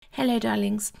Hello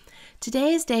darlings,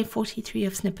 today is day 43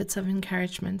 of Snippets of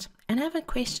Encouragement and I have a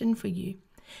question for you.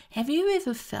 Have you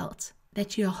ever felt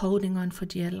that you are holding on for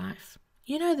dear life?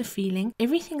 You know the feeling,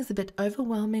 everything is a bit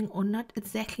overwhelming or not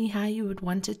exactly how you would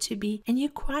want it to be and you're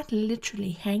quite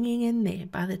literally hanging in there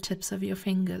by the tips of your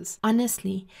fingers.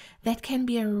 Honestly, that can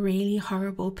be a really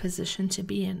horrible position to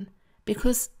be in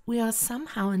because we are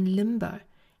somehow in limbo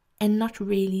and not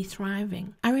really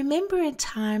thriving. I remember a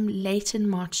time late in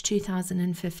March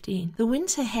 2015. The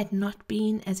winter had not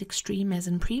been as extreme as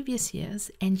in previous years,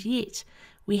 and yet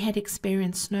we had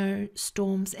experienced snow,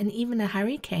 storms, and even a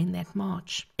hurricane that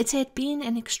March. It had been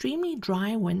an extremely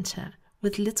dry winter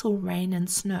with little rain and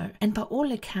snow, and by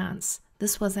all accounts,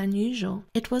 this was unusual.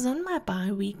 It was on my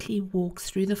bi-weekly walks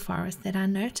through the forest that I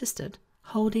noticed it,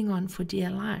 holding on for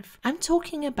dear life. I'm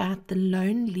talking about the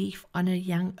lone leaf on a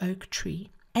young oak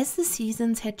tree. As the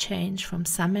seasons had changed from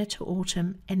summer to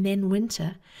autumn and then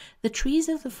winter, the trees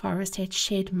of the forest had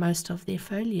shed most of their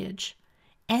foliage,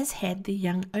 as had the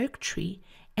young oak tree,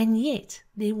 and yet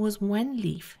there was one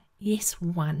leaf, yes,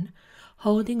 one,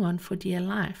 holding on for dear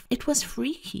life. It was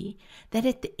freaky that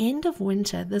at the end of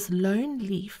winter this lone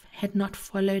leaf had not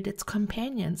followed its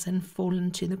companions and fallen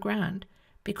to the ground,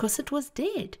 because it was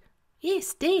dead.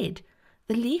 Yes, dead.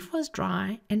 The leaf was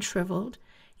dry and shriveled,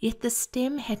 yet the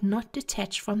stem had not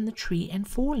detached from the tree and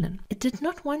fallen. It did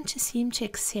not want to seem to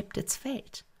accept its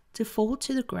fate, to fall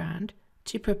to the ground,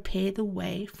 to prepare the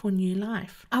way for new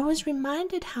life. I was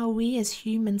reminded how we as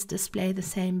humans display the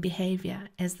same behavior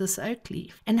as this oak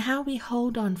leaf, and how we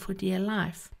hold on for dear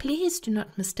life. Please do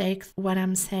not mistake what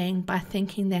I'm saying by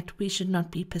thinking that we should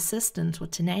not be persistent or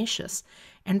tenacious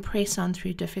and press on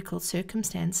through difficult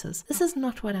circumstances. This is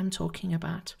not what I'm talking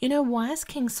about. You know, wise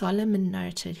King Solomon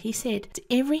noted, he said, "To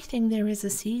everything there is a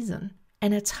season,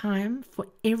 and a time for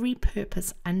every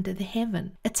purpose under the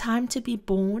heaven, a time to be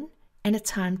born and a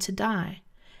time to die,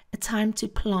 a time to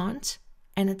plant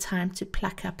and a time to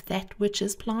pluck up that which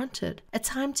is planted, a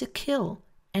time to kill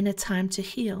and a time to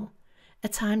heal, a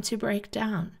time to break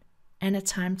down and a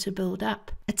time to build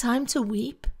up, a time to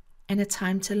weep and a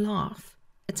time to laugh,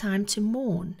 a time to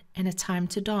mourn and a time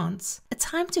to dance, a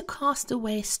time to cast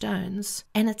away stones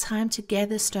and a time to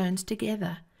gather stones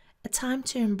together, a time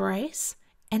to embrace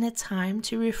and a time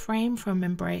to refrain from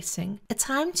embracing, a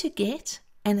time to get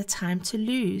and a time to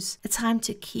lose, a time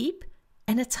to keep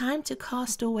and a time to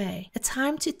cast away, a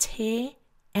time to tear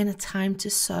and a time to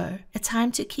sow, a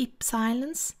time to keep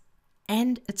silence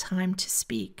and a time to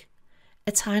speak,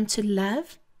 a time to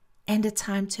love and a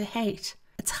time to hate,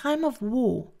 a time of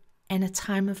war and a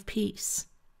time of peace."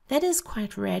 That is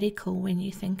quite radical when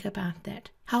you think about that.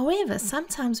 However,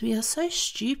 sometimes we are so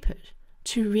stupid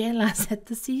to realize that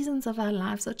the seasons of our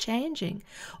lives are changing,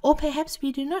 or perhaps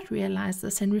we do not realize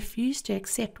this and refuse to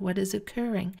accept what is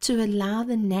occurring to allow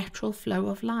the natural flow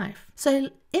of life. So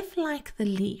if, like the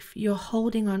leaf, you're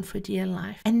holding on for dear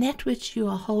life and that which you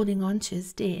are holding on to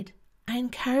is dead, I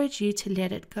encourage you to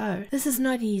let it go. This is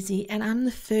not easy, and I'm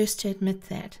the first to admit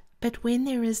that, but when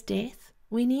there is death,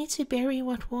 we need to bury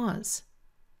what was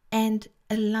and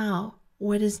allow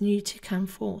what is new to come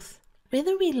forth.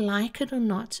 Whether we like it or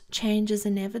not, change is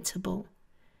inevitable.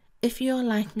 If you're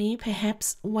like me,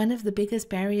 perhaps one of the biggest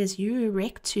barriers you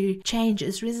erect to change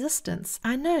is resistance.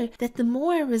 I know that the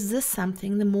more I resist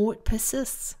something, the more it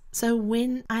persists. So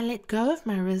when I let go of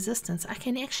my resistance, I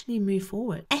can actually move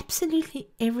forward. Absolutely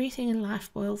everything in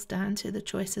life boils down to the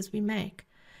choices we make.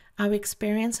 Our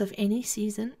experience of any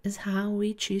season is how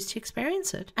we choose to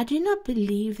experience it. I do not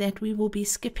believe that we will be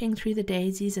skipping through the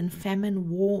daisies in famine,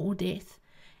 war, or death.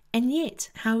 And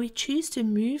yet, how we choose to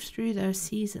move through those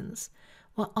seasons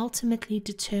will ultimately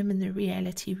determine the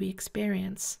reality we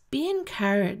experience. Be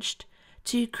encouraged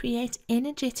to create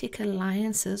energetic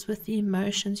alliances with the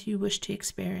emotions you wish to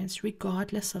experience,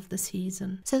 regardless of the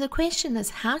season. So the question is,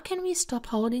 how can we stop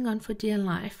holding on for dear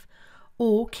life,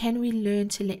 or can we learn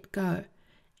to let go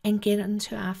and get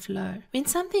into our flow? When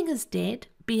something is dead,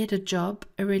 be it a job,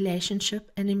 a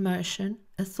relationship, an emotion,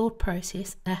 a thought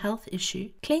process, a health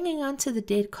issue, clinging on to the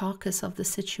dead carcass of the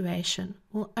situation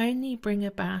will only bring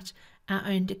about our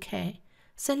own decay.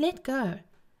 So let go.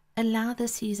 Allow the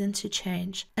season to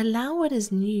change. Allow what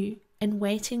is new and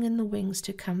waiting in the wings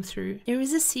to come through. There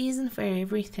is a season for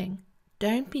everything.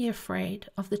 Don't be afraid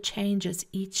of the changes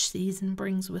each season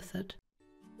brings with it.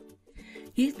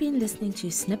 You've been listening to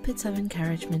Snippets of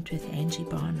Encouragement with Angie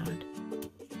Barnard.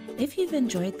 If you've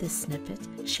enjoyed this snippet,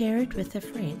 share it with a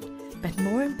friend. But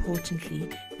more importantly,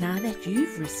 now that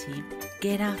you've received,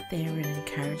 get out there and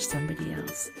encourage somebody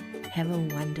else. Have a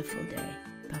wonderful day.